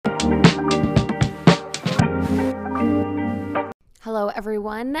Hello,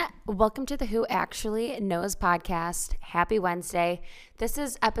 everyone. Welcome to the Who Actually Knows podcast. Happy Wednesday. This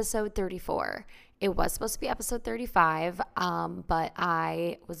is episode 34. It was supposed to be episode 35, but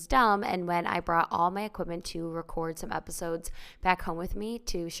I was dumb, and when I brought all my equipment to record some episodes back home with me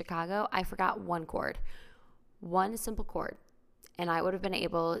to Chicago, I forgot one simple cord, and I would have been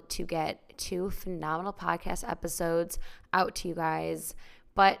able to get 2 phenomenal podcast episodes out to you guys,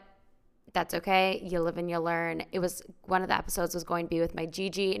 but that's okay. You live and you learn. One of the episodes was going to be with my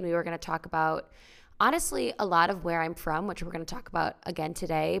Gigi, and we were going to talk about, honestly, a lot of where I'm from, which we're going to talk about again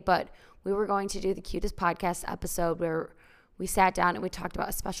today, but we were going to do the cutest podcast episode where we sat down and we talked about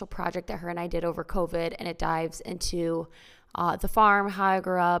a special project that her and I did over COVID, and it dives into the farm, how I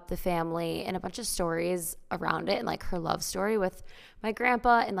grew up, the family, and a bunch of stories around it, and like her love story with my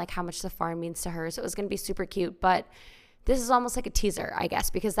grandpa and like how much the farm means to her. So it was going to be super cute, but this is almost like a teaser, I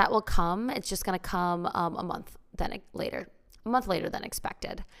guess, because that will come. It's just going to come a month later than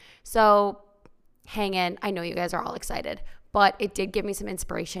expected. So hang in. I know you guys are all excited, but it did give me some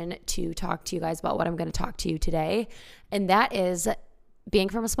inspiration to talk to you guys about what I'm going to talk to you today, and that is being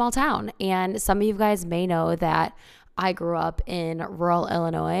from a small town. And some of you guys may know that I grew up in rural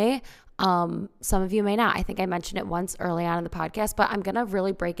Illinois. Some of you may not. I think I mentioned it once early on in the podcast, but I'm going to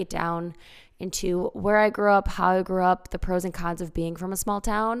really break it down into where I grew up, how I grew up, the pros and cons of being from a small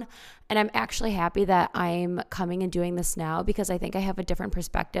town. And I'm actually happy that I'm coming and doing this now because I think I have a different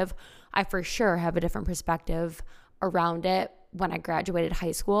perspective. I for sure have a different perspective around it when I graduated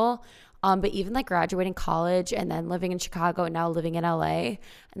high school. But even like graduating college and then living in Chicago and now living in LA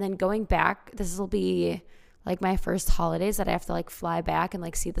and then going back, this will be like my first holidays that I have to like fly back and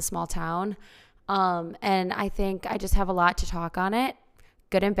like see the small town. And I think I just have a lot to talk on it,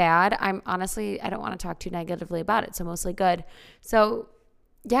 good and bad. I don't want to talk too negatively about it, so mostly good. So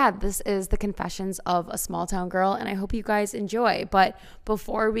yeah, this is the confessions of a small town girl, and I hope you guys enjoy. But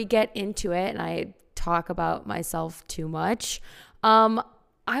before we get into it, and I talk about myself too much, I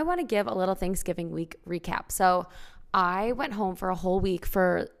want to give a little Thanksgiving week recap. So I went home for a whole week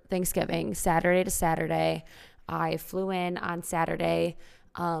for Thanksgiving, Saturday to Saturday. I flew in on Saturday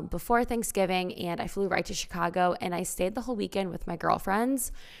before Thanksgiving, and I flew right to Chicago, and I stayed the whole weekend with my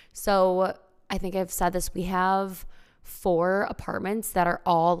girlfriends. So I think I've said this, we have 4 apartments that are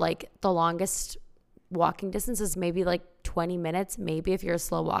all like the longest walking distance is maybe like 20 minutes, maybe if you're a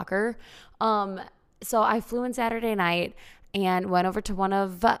slow walker. So I flew in Saturday night and went over to one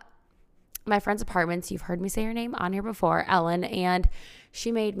of my friend's apartments. You've heard me say her name on here before, Ellen, and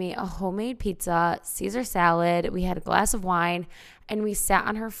she made me a homemade pizza, Caesar salad. We had a glass of wine, and we sat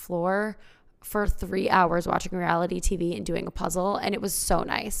on her floor for 3 hours watching reality TV and doing a puzzle, and it was so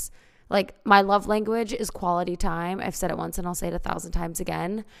nice. Like, my love language is quality time. I've said it once and I'll say it 1,000 times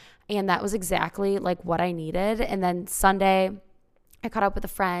again, and that was exactly like what I needed. And then Sunday, I caught up with a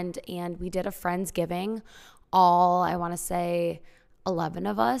friend, and we did a Friendsgiving, I want to say 11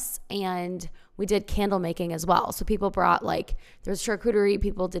 of us, and we did candle making as well. So people brought there was charcuterie,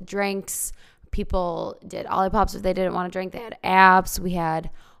 people did drinks, people did Olippops if they didn't want to drink, they had apps. We had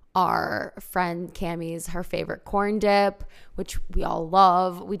our friend Cammie's, her favorite corn dip, which we all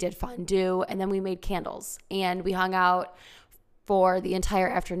love. We did fondue, and then we made candles, and we hung out for the entire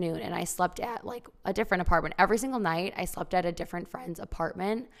afternoon. And I slept at like a different apartment every single night. I slept at a different friend's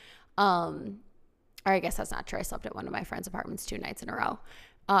apartment. Or I guess that's not true. I slept at one of my friend's apartments 2 nights in a row.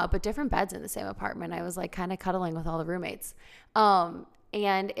 But different beds in the same apartment. I was like kind of cuddling with all the roommates. And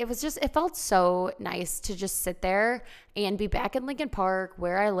it felt so nice to just sit there and be back in Lincoln Park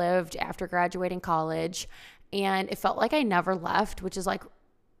where I lived after graduating college. And it felt like I never left, which is like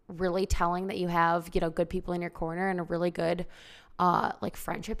really telling that you have, good people in your corner and a really good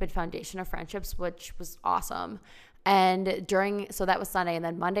friendship and foundation of friendships, which was awesome. And so that was Sunday, and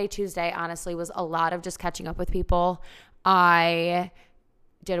then Monday, Tuesday, honestly, was a lot of just catching up with people. I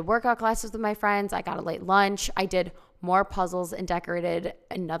did a workout classes with my friends. I got a late lunch. I did more puzzles and decorated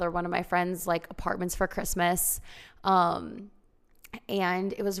another one of my friends' apartments for Christmas. And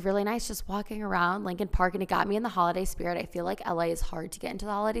it was really nice just walking around Lincoln Park, and it got me in the holiday spirit. I feel like LA is hard to get into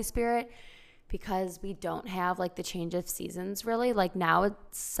the holiday spirit because we don't have the change of seasons really. Now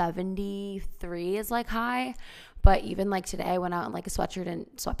it's 73 is high. But even today I went out in a sweatshirt and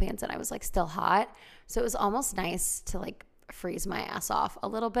sweatpants and I was still hot. So it was almost nice to freeze my ass off a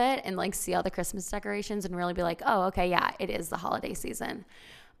little bit and see all the Christmas decorations and really be oh, okay, yeah, it is the holiday season.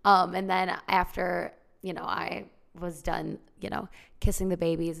 And then after, I was done, kissing the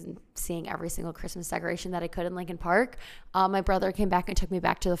babies and seeing every single Christmas decoration that I could in Lincoln Park, my brother came back and took me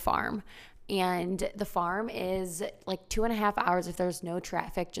back to the farm. And the farm is like 2.5 hours if there's no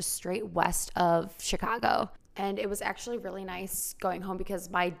traffic, just straight west of Chicago. And it was actually really nice going home because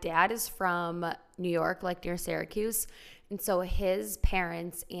my dad is from New York, like near Syracuse. And so his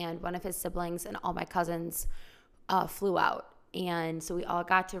parents and one of his siblings and all my cousins flew out. And so we all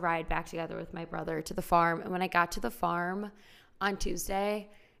got to ride back together with my brother to the farm. And when I got to the farm on Tuesday,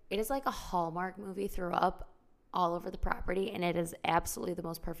 it is like a Hallmark movie threw up all over the property. And it is absolutely the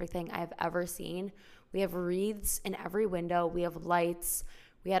most perfect thing I've ever seen. We have wreaths in every window. We have lights.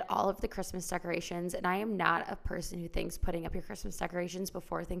 We had all of the Christmas decorations, and I am not a person who thinks putting up your Christmas decorations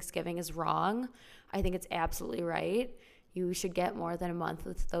before Thanksgiving is wrong. I think it's absolutely right. You should get more than a month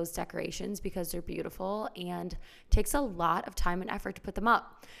with those decorations because they're beautiful and takes a lot of time and effort to put them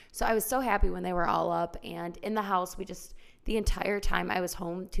up. So I was so happy when they were all up, and in the house, the entire time I was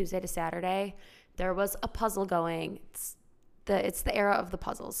home Tuesday to Saturday, there was a puzzle going. It's the era of the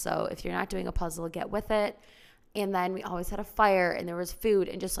puzzles. So if you're not doing a puzzle, get with it. And then we always had a fire and there was food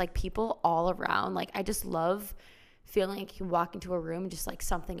and just like people all around. Like I just love feeling like you walk into a room and just like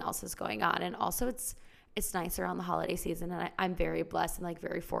something else is going on. And also it's nice around the holiday season. And I'm very blessed and like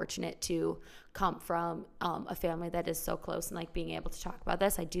very fortunate to come from a family that is so close, and like being able to talk about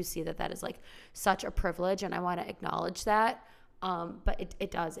this. I do see that is like such a privilege, and I want to acknowledge that. But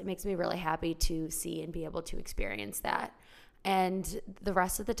it makes me really happy to see and be able to experience that. And the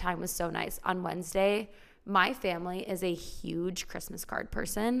rest of the time was so nice. On Wednesday, my family is a huge Christmas card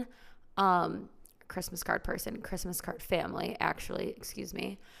family, actually, excuse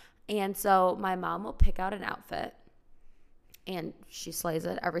me. And so my mom will pick out an outfit, and she slays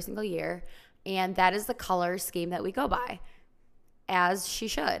it every single year. And that is the color scheme that we go by, as she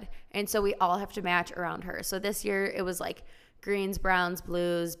should. And so we all have to match around her. So this year it was like greens, browns,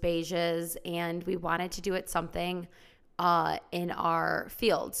 blues, beiges, and we wanted to do it something in our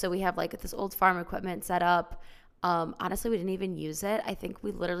field. So we have like this old farm equipment set up. Honestly, we didn't even use it. I think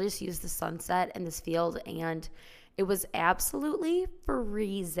we literally just used the sunset in this field, and it was absolutely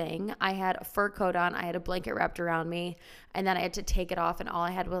freezing. I had a fur coat on. I had a blanket wrapped around me, and then I had to take it off, and all I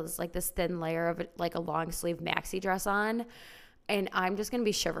had was like this thin layer of like a long sleeve maxi dress on. And I'm just going to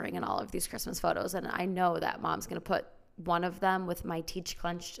be shivering in all of these Christmas photos. And I know that Mom's going to put one of them with my teeth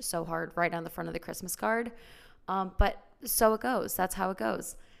clenched so hard right on the front of the Christmas card. But so it goes. That's how it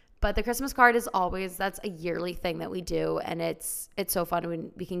goes. But the Christmas card is always, that's a yearly thing that we do. And it's so fun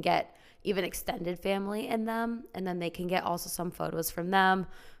when we can get even extended family in them. And then they can get also some photos from them.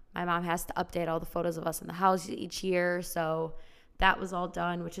 My mom has to update all the photos of us in the house each year. So that was all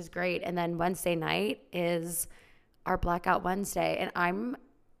done, which is great. And then Wednesday night is our Blackout Wednesday. And I'm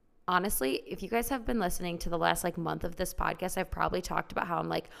honestly, if you guys have been listening to the last like month of this podcast, I've probably talked about how I'm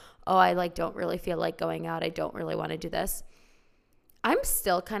like, oh, I like don't really feel like going out. I don't really want to do this. I'm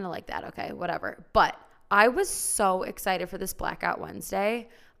still kind of like that. Okay, whatever. But I was so excited for this Blackout Wednesday.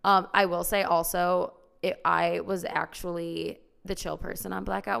 I will say also, I was actually the chill person on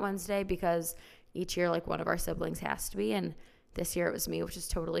Blackout Wednesday because each year like one of our siblings has to be. And this year it was me, which is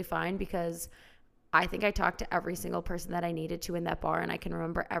totally fine because I think I talked to every single person that I needed to in that bar, and I can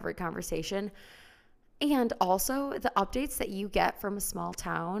remember every conversation. And also the updates that you get from a small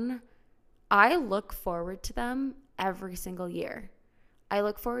town, I look forward to them every single year. I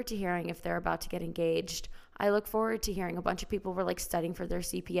look forward to hearing if they're about to get engaged. I look forward to hearing a bunch of people were like studying for their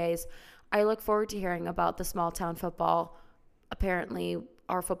CPAs. I look forward to hearing about the small town football. Apparently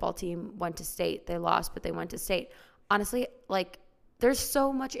our football team went to state. They lost, but they went to state. Honestly, like there's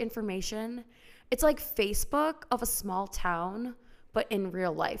so much information. It's like Facebook of a small town, but in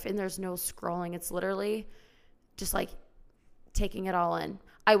real life. And there's no scrolling. It's literally just like taking it all in.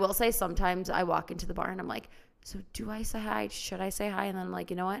 I will say sometimes I walk into the bar and I'm like, so do I say hi? Should I say hi? And then I'm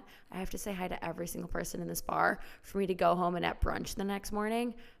like, you know what? I have to say hi to every single person in this bar for me to go home and at brunch the next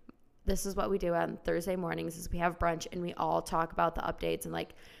morning. This is what we do on Thursday mornings is we have brunch and we all talk about the updates and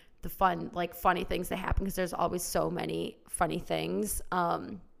like the fun, like funny things that happen because there's always so many funny things.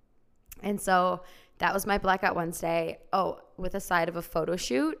 And so that was my Blackout Wednesday. Oh, with a side of a photo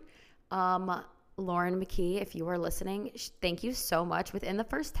shoot. Lauren McKee, if you are listening, thank you so much. Within the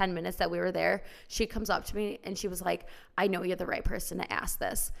first 10 minutes that we were there, she comes up to me and she was like, I know you're the right person to ask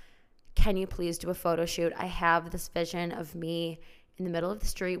this. Can you please do a photo shoot? I have this vision of me in the middle of the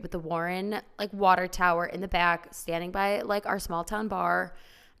street with the Warren like water tower in the back, standing by like our small town bar.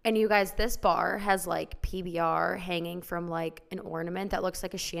 And you guys, this bar has like PBR hanging from like an ornament that looks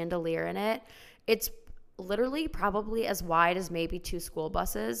like a chandelier in it. It's literally probably as wide as maybe 2 school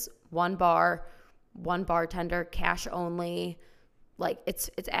buses, one bar, one bartender, cash only. Like it's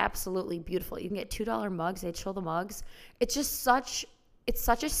absolutely beautiful. You can get $2 mugs. They chill the mugs. It's just such it's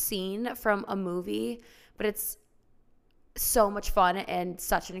such a scene from a movie, but it's so much fun and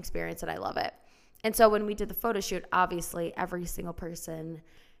such an experience, and I love it. And so when we did the photo shoot, obviously every single person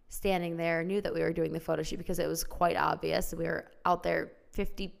standing there knew that we were doing the photo shoot because it was quite obvious. We were out there,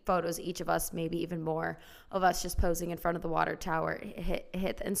 50 photos, each of us, maybe even more, of us just posing in front of the water tower. It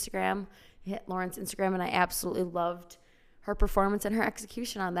hit the Instagram, hit Lauren's Instagram, and I absolutely loved her performance and her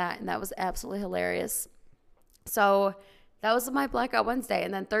execution on that, and that was absolutely hilarious. So that was my Blackout Wednesday.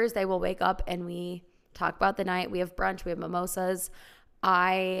 And then Thursday we'll wake up and we talk about the night. We have brunch, we have mimosas.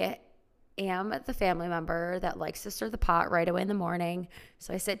 I am the family member that likes to stir the pot right away in the morning.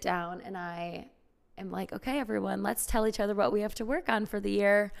 So I sit down and I am like, okay, everyone, let's tell each other what we have to work on for the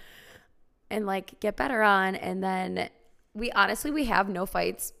year and like get better on. And then we have no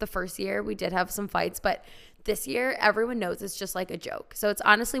fights. The first year we did have some fights, but this year everyone knows it's just like a joke. So it's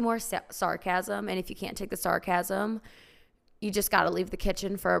honestly more sarcasm. And if you can't take the sarcasm, you just got to leave the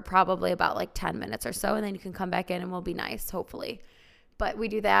kitchen for probably about like 10 minutes or so. And then you can come back in and we'll be nice, hopefully. But we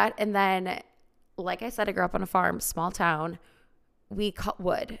do that. And then, like I said, I grew up on a farm, small town. We cut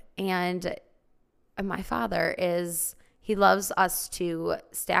wood. And my father he loves us to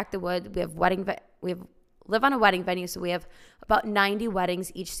stack the wood. We live on a wedding venue, so we have about 90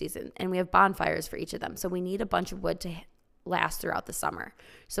 weddings each season, and we have bonfires for each of them. So we need a bunch of wood to last throughout the summer.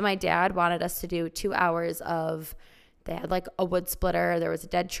 So my dad wanted us to do 2 hours of, they had like a wood splitter. There was a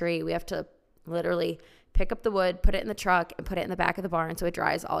dead tree. We have to literally pick up the wood, put it in the truck, and put it in the back of the barn so it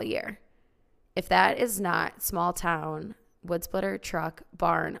dries all year. If that is not small town, wood splitter, truck,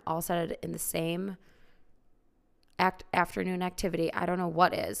 barn, all set in the same afternoon activity, I don't know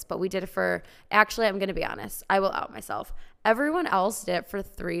what is, but we did it for, actually, I'm going to be honest, I will out myself. Everyone else did it for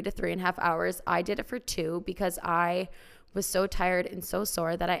 3 to 3.5 hours. I did it for 2 because I was so tired and so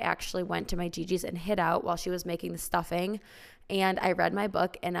sore that I actually went to my Gigi's and hid out while she was making the stuffing, and I read my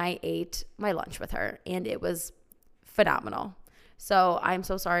book and I ate my lunch with her, and it was phenomenal. So I'm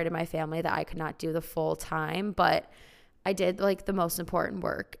so sorry to my family that I could not do the full time, but I did like the most important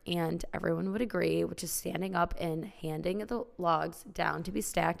work, and everyone would agree, which is standing up and handing the logs down to be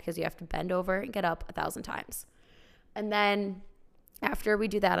stacked because you have to bend over and get up 1,000 times. And then after we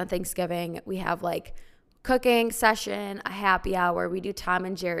do that on Thanksgiving, we have like cooking session, a happy hour. We do Tom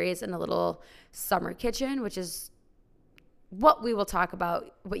and Jerry's in a little summer kitchen, which is what we will talk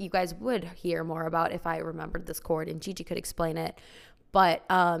about, what you guys would hear more about if I remembered this chord and Gigi could explain it. But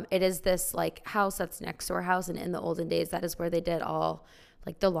it is this like house that's next to our house, and in the olden days, that is where they did all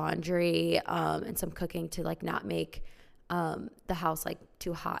like the laundry and some cooking to like not make the house like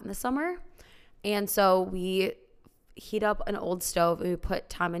too hot in the summer. And so we heat up an old stove and we put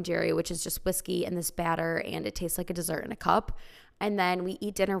Tom and Jerry, which is just whiskey in this batter, and it tastes like a dessert in a cup. And then we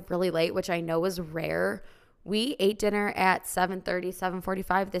eat dinner really late, which I know is rare. We ate dinner at 7:30,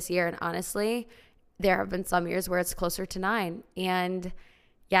 7:45 this year, and honestly, there have been some years where it's closer to 9. And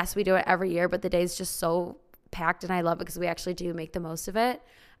yes, we do it every year, but the day's just so packed, and I love it because we actually do make the most of it.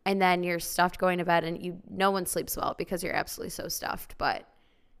 And then you're stuffed going to bed, and no one sleeps well because you're absolutely so stuffed. But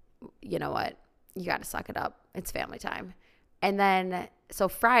you know what? You got to suck it up. It's family time. And then, so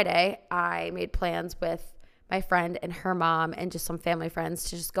Friday, I made plans with my friend and her mom and just some family friends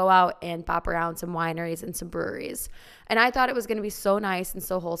to just go out and bop around some wineries and some breweries. And I thought it was going to be so nice and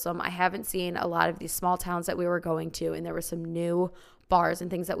so wholesome. I haven't seen a lot of these small towns that we were going to, and there were some new bars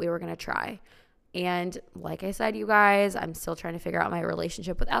and things that we were going to try. And like I said, you guys, I'm still trying to figure out my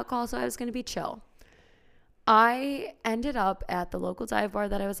relationship with alcohol, so I was going to be chill. I ended up at the local dive bar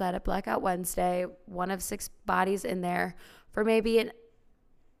that I was at Blackout Wednesday, one of 6 bodies in there, for maybe an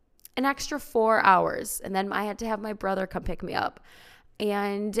extra 4 hours. And then I had to have my brother come pick me up.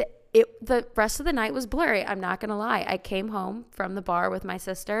 And the rest of the night was blurry. I'm not going to lie. I came home from the bar with my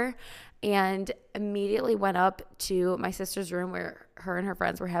sister and immediately went up to my sister's room where her and her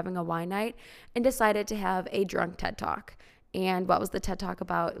friends were having a wine night and decided to have a drunk TED Talk. And what was the TED Talk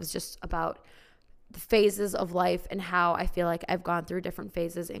about? It was just about the phases of life and how I feel like I've gone through different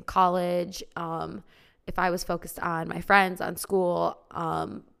phases in college. If I was focused on my friends, on school,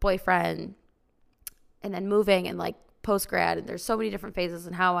 boyfriend, and then moving and like post-grad. And there's so many different phases,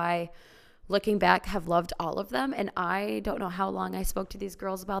 and how I, looking back, have loved all of them. And I don't know how long I spoke to these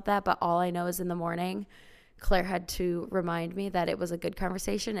girls about that, but all I know is in the morning, Claire had to remind me that it was a good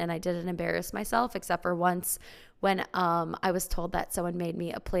conversation and I didn't embarrass myself, except for once when I was told that someone made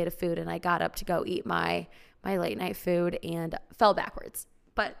me a plate of food and I got up to go eat my late night food and fell backwards.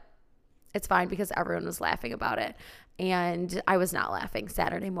 But it's fine because everyone was laughing about it. And I was not laughing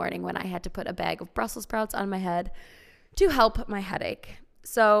Saturday morning when I had to put a bag of Brussels sprouts on my head to help my headache.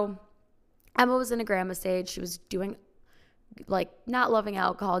 So Emma was in a grandma stage. She was doing like not loving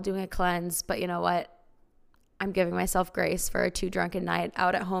alcohol, doing a cleanse, but you know what? I'm giving myself grace for a too drunken night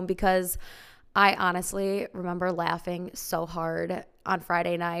out at home because I honestly remember laughing so hard on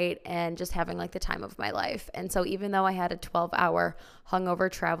Friday night and just having like the time of my life. And so even though I had a 12-hour hungover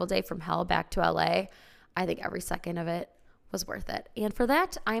travel day from hell back to LA, I think every second of it was worth it. And for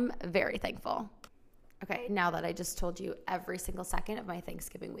that, I'm very thankful. Okay, now that I just told you every single second of my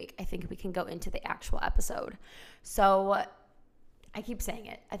Thanksgiving week, I think we can go into the actual episode. So I keep saying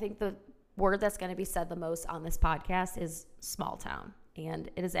it. I think the word that's going to be said the most on this podcast is small town. And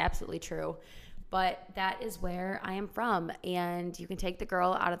it is absolutely true. But that is where I am from. And you can take the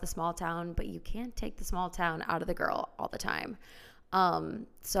girl out of the small town, but you can't take the small town out of the girl all the time.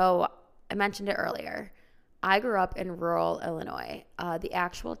 So I mentioned it earlier. I grew up in rural Illinois. The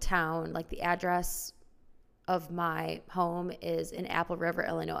actual town, like the address of my home is in Apple River,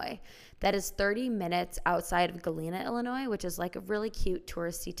 Illinois. That is 30 minutes outside of Galena, Illinois, which is like a really cute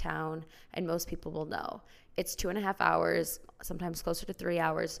touristy town, and most people will know. It's 2.5 hours, sometimes closer to 3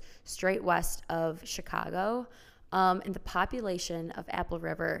 hours, straight west of Chicago. And the population of Apple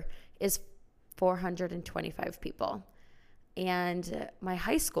River is 425 people. And my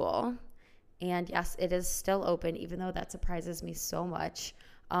high school, and yes, it is still open, even though that surprises me so much.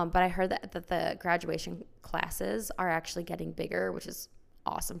 But I heard that the graduation classes are actually getting bigger, which is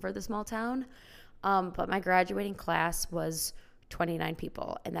awesome for the small town. But my graduating class was 29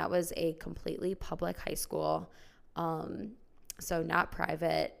 people, and that was a completely public high school, so not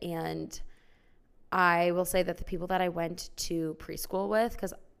private. And I will say that the people that I went to preschool with,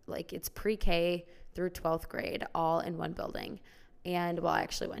 because like it's pre-K through 12th grade all in one building, and well, I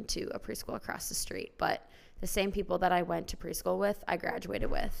actually went to a preschool across the street, but the same people that I went to preschool with, I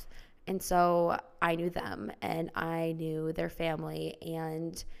graduated with. And so I knew them and I knew their family,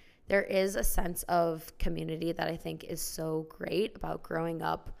 and there is a sense of community that I think is so great about growing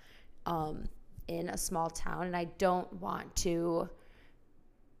up in a small town. And I don't want to,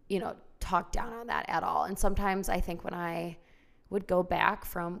 talk down on that at all. And sometimes I think when I would go back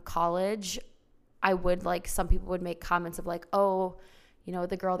from college, I would some people would make comments of like, oh,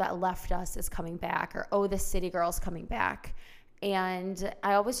 the girl that left us is coming back, or, oh, the city girl's coming back. And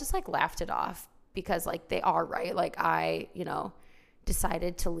I always just laughed it off because they are right. I,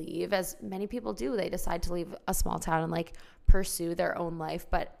 decided to leave, as many people do. They decide to leave a small town and pursue their own life.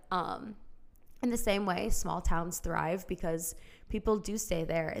 But in the same way, small towns thrive because people do stay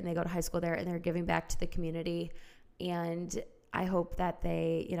there and they go to high school there and they're giving back to the community. And I hope that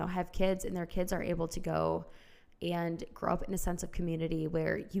they, have kids and their kids are able to go and grow up in a sense of community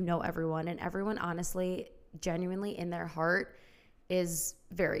where everyone, and everyone honestly, genuinely in their heart is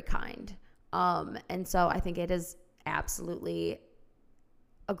very kind. And so I think it is absolutely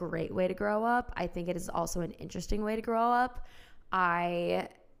a great way to grow up. I think it is also an interesting way to grow up. I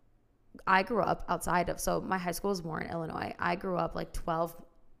grew up outside of, so my high school is Warren, Illinois. I grew up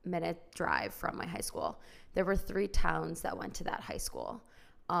 12-minute drive from my high school. There were 3 towns that went to that high school.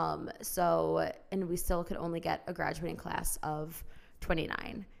 And we still could only get a graduating class of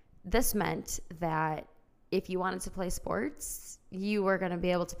 29. This meant that if you wanted to play sports, you were going to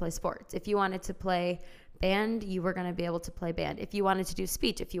be able to play sports. If you wanted to play band, you were going to be able to play band. If you wanted to do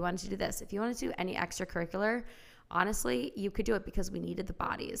speech, if you wanted to do this, if you wanted to do any extracurricular, honestly, you could do it because we needed the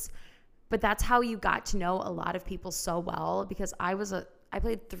bodies. But that's how you got to know a lot of people so well, because I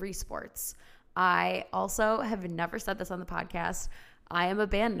played 3 sports. I also have never said this on the podcast. I am a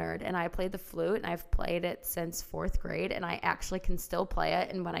band nerd, and I played the flute, and I've played it since 4th grade, and I actually can still play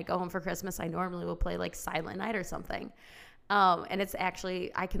it. And when I go home for Christmas, I normally will play Silent Night or something. And it's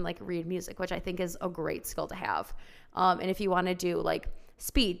actually, I can read music, which I think is a great skill to have. And if you want to do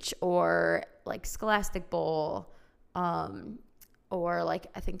speech or Scholastic Bowl, or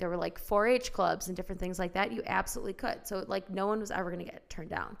I think there were 4-H clubs and different things like that, you absolutely could. So no one was ever going to get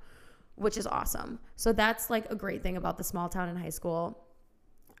turned down, which is awesome. So that's a great thing about the small town in high school.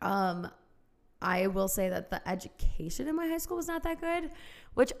 I will say that the education in my high school was not that good,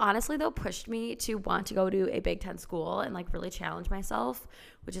 which honestly though pushed me to want to go to a Big Ten school and really challenge myself,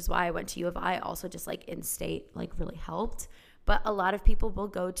 which is why I went to U of I. Also just in-state really helped. But a lot of people will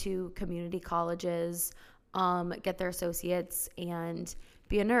go to community colleges, get their associates and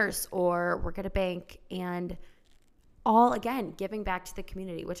be a nurse or work at a bank, and all again giving back to the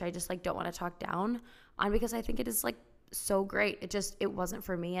community, which I just don't want to talk down on because I think it is so great. It wasn't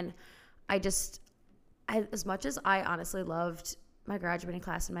for me. And as much as I honestly loved my graduating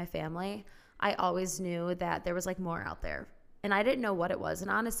class and my family, I always knew that there was more out there, and I didn't know what it was. And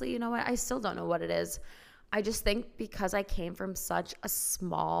honestly, you know what? I still don't know what it is. I just think because I came from such a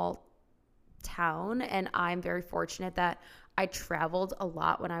small town, and I'm very fortunate that I traveled a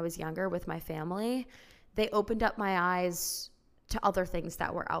lot when I was younger with my family, they opened up my eyes to other things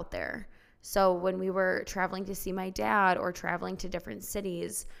that were out there. So when we were traveling to see my dad or traveling to different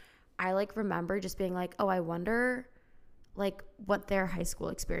cities, I like remember just being like, oh, I wonder like what their high school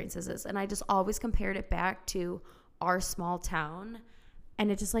experiences is. And I just always compared it back to our small town.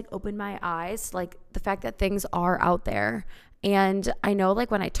 And it just like opened my eyes, like the fact that things are out there. And I know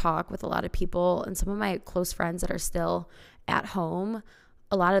like when I talk with a lot of people and some of my close friends that are still at home,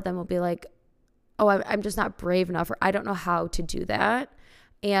 a lot of them will be like, oh, I'm just not brave enough, or I don't know how to do that.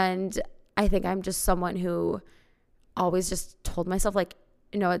 And I think I'm just someone who always just told myself like,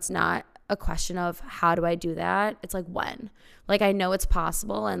 it's not a question of how do I do that? It's like when. Like I know it's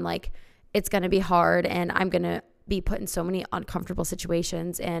possible and like it's going to be hard and I'm going to be put in so many uncomfortable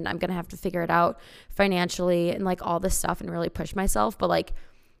situations and I'm going to have to figure it out financially and like all this stuff and really push myself. But like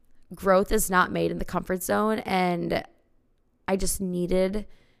growth is not made in the comfort zone, and I just needed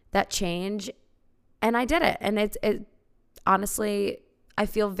that change and I did it. And it honestly, I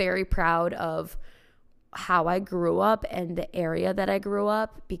feel very proud of how I grew up and the area that I grew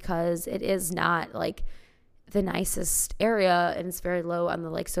up, because it is not like the nicest area and it's very low on the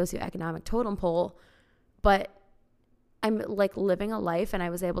like socioeconomic totem pole, but I'm like living a life and I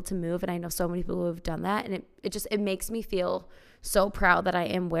was able to move, and I know so many people who have done that, and it makes me feel so proud that I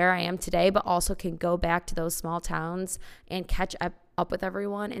am where I am today, but also can go back to those small towns and catch up with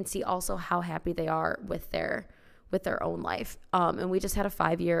everyone and see also how happy they are with their own life. And we just had a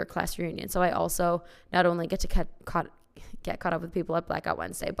 5-year class reunion. So I also not only get to get caught up with people at Blackout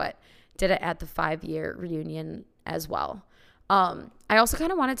Wednesday, but did it at the 5-year reunion as well. I also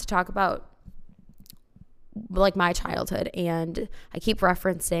kind of wanted to talk about like my childhood, and I keep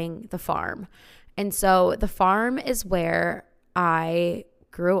referencing the farm. And so the farm is where I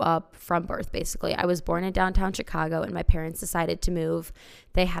grew up from birth, basically. I was born in downtown Chicago, and my parents decided to move.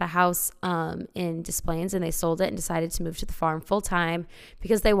 They had a house in Des Plaines, and they sold it and decided to move to the farm full time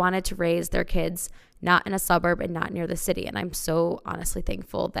because they wanted to raise their kids not in a suburb and not near the city. And I'm so honestly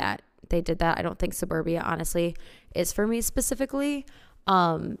thankful that they did that. I don't think suburbia honestly is for me specifically.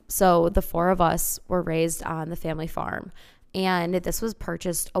 So the 4 of us were raised on the family farm. And this was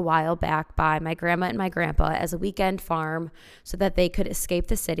purchased a while back by my grandma and my grandpa as a weekend farm so that they could escape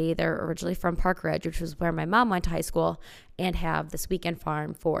the city. They're originally from Park Ridge, which was where my mom went to high school, and have this weekend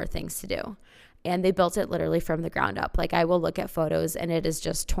farm for things to do. And they built it literally from the ground up. Like I will look at photos and it is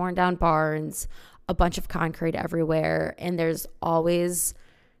just torn down barns, a bunch of concrete everywhere. And there's always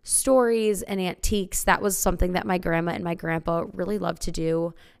stories and antiques. That was something that my grandma and my grandpa really loved to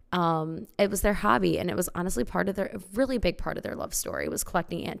do. It was their hobby, and it was honestly a really big part of their love story was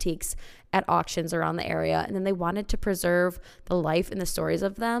collecting antiques at auctions around the area. And then they wanted to preserve the life and the stories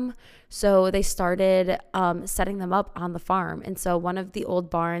of them. So they started setting them up on the farm. And so one of the old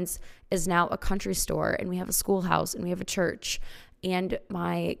barns is now a country store, and we have a schoolhouse and we have a church. And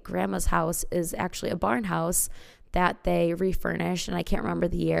my grandma's house is actually a barn house that they refurnished, and I can't remember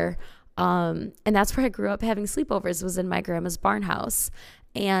the year. And that's where I grew up having sleepovers, was in my grandma's barn house.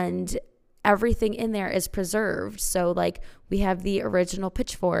 And everything in there is preserved. So like we have the original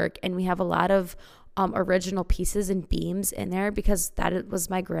pitchfork, and we have a lot of original pieces and beams in there, because that was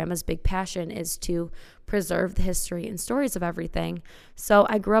my grandma's big passion, is to preserve the history and stories of everything. So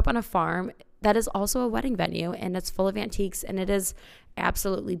I grew up on a farm that is also a wedding venue, and it's full of antiques, and it is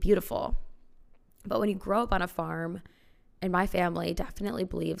absolutely beautiful. But when you grow up on a farm, and my family definitely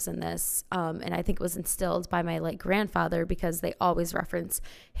believes in this, and I think it was instilled by my late grandfather, because they always reference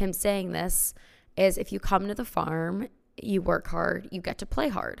him saying this, is if you come to the farm, you work hard, you get to play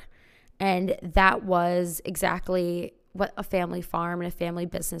hard. And that was exactly what a family farm and a family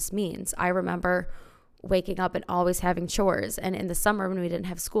business means. I remember waking up and always having chores. And in the summer when we didn't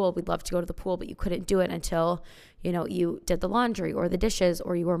have school, we'd love to go to the pool, but you couldn't do it until, you did the laundry or the dishes,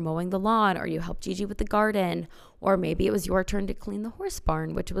 or you were mowing the lawn, or you helped Gigi with the garden, or maybe it was your turn to clean the horse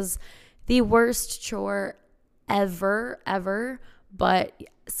barn, which was the worst chore ever, but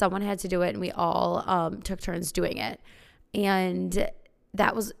someone had to do it, and we all took turns doing it. And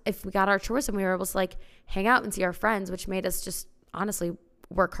that was, if we got our chores and we were able to like hang out and see our friends, which made us just honestly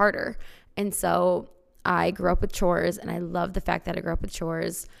work harder. And so I grew up with chores, and I love the fact that I grew up with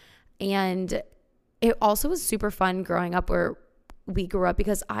chores. And it also was super fun growing up where we grew up,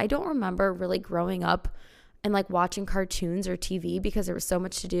 because I don't remember really growing up and like watching cartoons or TV, because there was so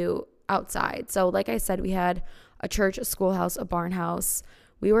much to do outside. So like I said, we had a church, a schoolhouse, a barn house.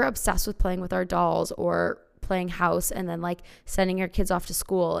 We were obsessed with playing with our dolls or playing house, and then like sending our kids off to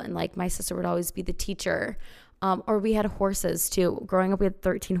school. And like my sister would always be the teacher. Or we had horses too. Growing up, we had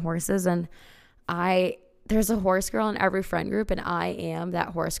 13 horses, and there's a horse girl in every friend group, and I am that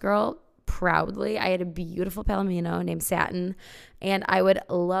horse girl proudly. I had a beautiful Palomino named Satin, and I would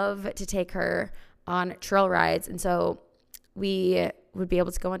love to take her on trail rides. And so we would be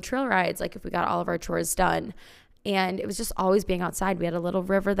able to go on trail rides, like if we got all of our chores done. And it was just always being outside. We had a little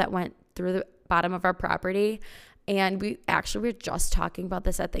river that went through the bottom of our property. And we were just talking about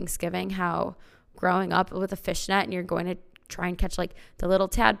this at Thanksgiving, how growing up with a fish net and you're going to try and catch like the little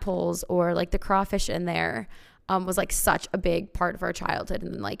tadpoles or like the crawfish in there was like such a big part of our childhood.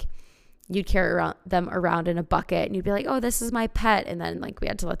 And then like you'd carry them around in a bucket and you'd be like, oh, this is my pet. And then like we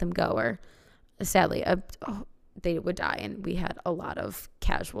had to let them go, or sadly, they would die. And we had a lot of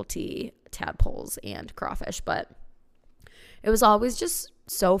casualty tadpoles and crawfish, but it was always just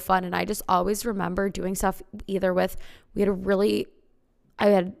so fun. And I just always remember doing stuff either with, I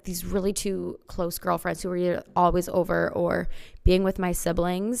had these really two close girlfriends who were either always over or being with my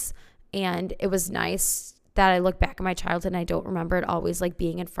siblings. And it was nice that I look back at my childhood and I don't remember it always like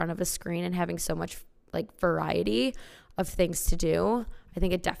being in front of a screen and having so much like variety of things to do. I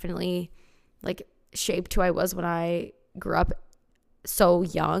think it definitely like shaped who I was when I grew up so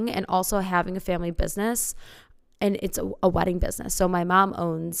young, and also having a family business, and it's a wedding business. So my mom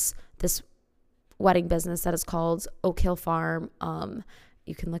owns this wedding business that is called Oak Hill Farm.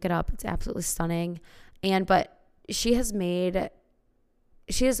 You can look it up. It's absolutely stunning. But she is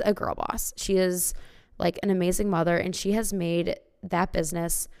a girl boss. She is like an amazing mother, and she has made that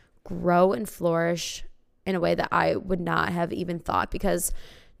business grow and flourish in a way that I would not have even thought, because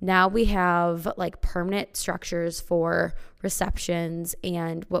now we have like permanent structures for receptions.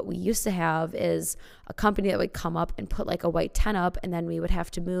 And what we used to have is a company that would come up and put like a white tent up, and then we would have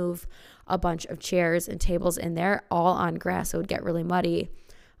to move a bunch of chairs and tables in there all on grass. So it would get really muddy.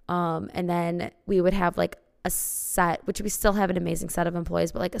 And then we would have like a set, which we still have an amazing set of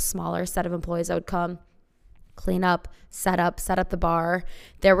employees, but like a smaller set of employees that would come, clean up, set up the bar.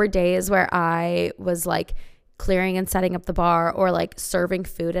 There were days where I was like clearing and setting up the bar, or like serving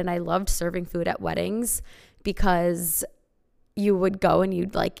food. And I loved serving food at weddings because you would go and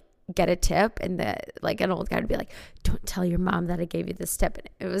you'd like get a tip, and like an old guy would be like, don't tell your mom that I gave you this tip. And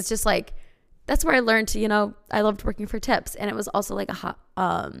it was just like, that's where I learned to, I loved working for tips. And it was also like a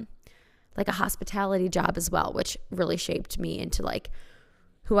hospitality job as well, which really shaped me into like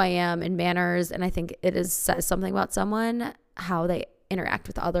who I am and manners. And I think says something about someone, how they interact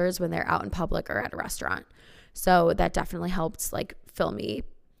with others when they're out in public or at a restaurant. So that definitely helped like fill me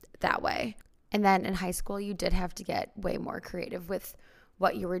that way. And then in high school, you did have to get way more creative with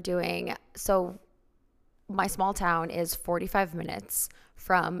what you were doing. So my small town is 45 minutes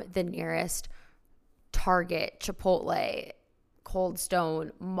from the nearest Target, Chipotle, Cold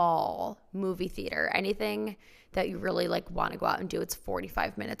Stone, mall, movie theater, anything that you really like want to go out and do, it's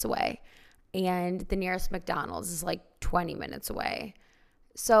 45 minutes away. And the nearest McDonald's is like 20 minutes away.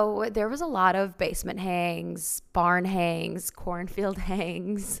 So there was a lot of basement hangs, barn hangs, cornfield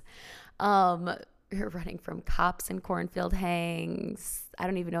hangs. You're running from cops and cornfield hangs. I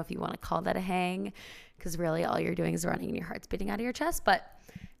don't even know if you want to call that a hang, because really all you're doing is running and your heart's beating out of your chest. But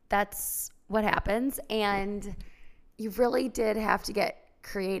that's what happens. And you really did have to get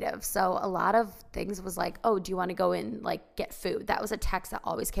creative. So a lot of things was like, oh, do you want to go in, like get food? That was a text that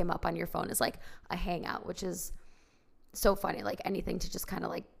always came up on your phone as like a hangout, which is so funny. Like anything to just kind of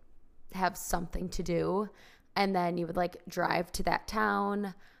like have something to do. And then you would like drive to that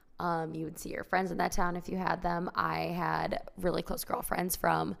town. You would see your friends in that town if you had them. I had really close girlfriends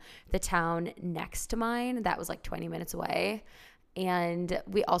from the town next to mine that was like 20 minutes away. And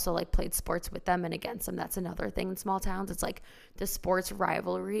we also like played sports with them and against them. That's another thing in small towns. It's like the sports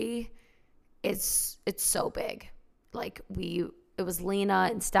rivalry it's so big. Like it was Lena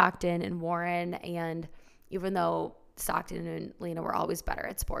and Stockton and Warren. And even though Stockton and Lena were always better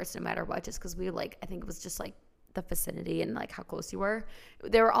at sports no matter what, just because I think it was just like the vicinity and like how close you were.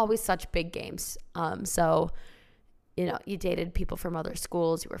 There were always such big games. So, you dated people from other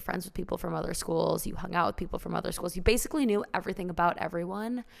schools. You were friends with people from other schools. You hung out with people from other schools. You basically knew everything about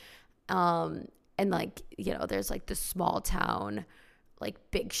everyone. And like, there's like this small town, like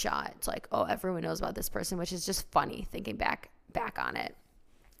big shot. It's like, oh, everyone knows about this person, which is just funny thinking back on it.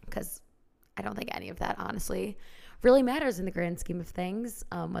 Because I don't think any of that honestly really matters in the grand scheme of things,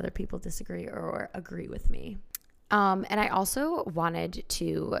 whether people disagree or agree with me. And I also wanted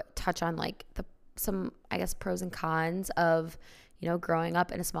to touch on like some, I guess, pros and cons of, growing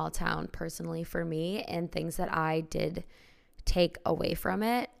up in a small town personally for me, and things that I did take away from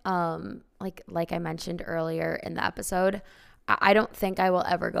it. Like I mentioned earlier in the episode, I don't think I will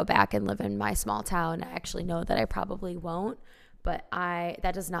ever go back and live in my small town. I actually know that I probably won't, But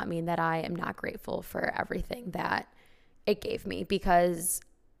that does not mean that I am not grateful for everything that it gave me, because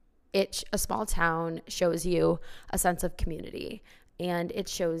a small town shows you a sense of community, and it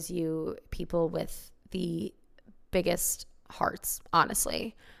shows you people with the biggest hearts,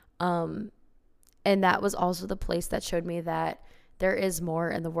 honestly. And that was also the place that showed me that there is more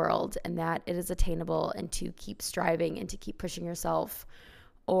in the world, and that it is attainable, and to keep striving and to keep pushing yourself,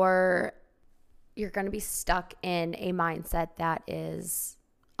 or you're going to be stuck in a mindset that is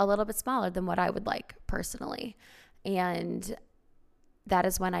a little bit smaller than what I would like personally. And that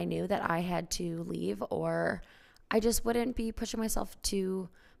is when I knew that I had to leave, or I just wouldn't be pushing myself to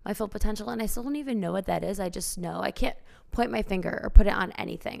my full potential. And I still don't even know what that is. I just know. I can't point my finger or put it on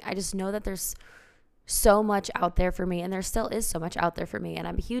anything. I just know that there's so much out there for me, and there still is so much out there for me. And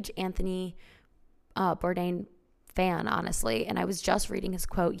I'm a huge Anthony Bourdain fan, honestly. And I was just reading his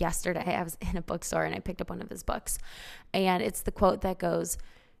quote yesterday. I was in a bookstore and I picked up one of his books. And it's the quote that goes,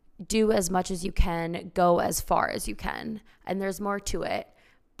 "Do as much as you can, go as far as you can." And there's more to it,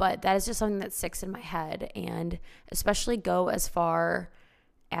 but that is just something that sticks in my head. And especially go as far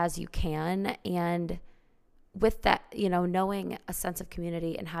as you can. And with that, knowing a sense of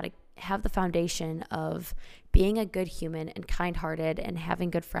community and how to have the foundation of being a good human and kind-hearted and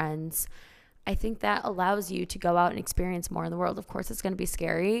having good friends, I think that allows you to go out and experience more in the world. Of course, it's going to be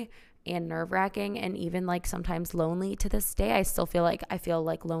scary and nerve-wracking and even like sometimes lonely. To this day, I feel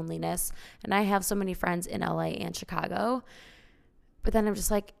like loneliness, and I have so many friends in LA and Chicago, but then I'm just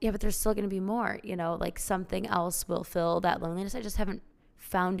like, yeah, but there's still going to be more, like something else will fill that loneliness. I just haven't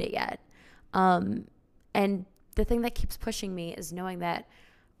found it yet. And the thing that keeps pushing me is knowing that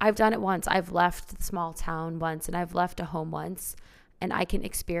I've done it once. I've left the small town once, and I've left a home once, and I can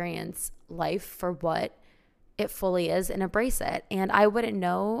experience life for what it fully is and embrace it. And I wouldn't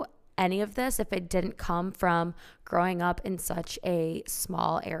know any of this if it didn't come from growing up in such a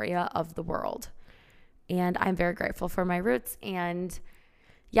small area of the world. And I'm very grateful for my roots. And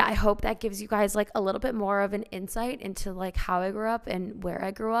yeah, I hope that gives you guys like a little bit more of an insight into like how I grew up and where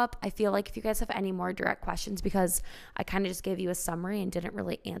I grew up. I feel like if you guys have any more direct questions, because I kind of just gave you a summary and didn't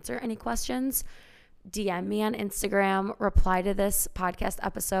really answer any questions, DM me on Instagram, reply to this podcast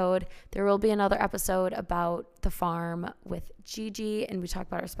episode. There will be another episode about the farm with Gigi, and we talk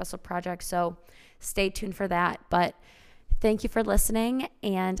about our special project. So stay tuned for that. But thank you for listening,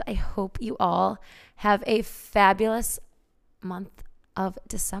 and I hope you all have a fabulous month of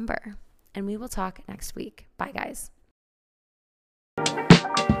December, and we will talk next week. Bye, guys.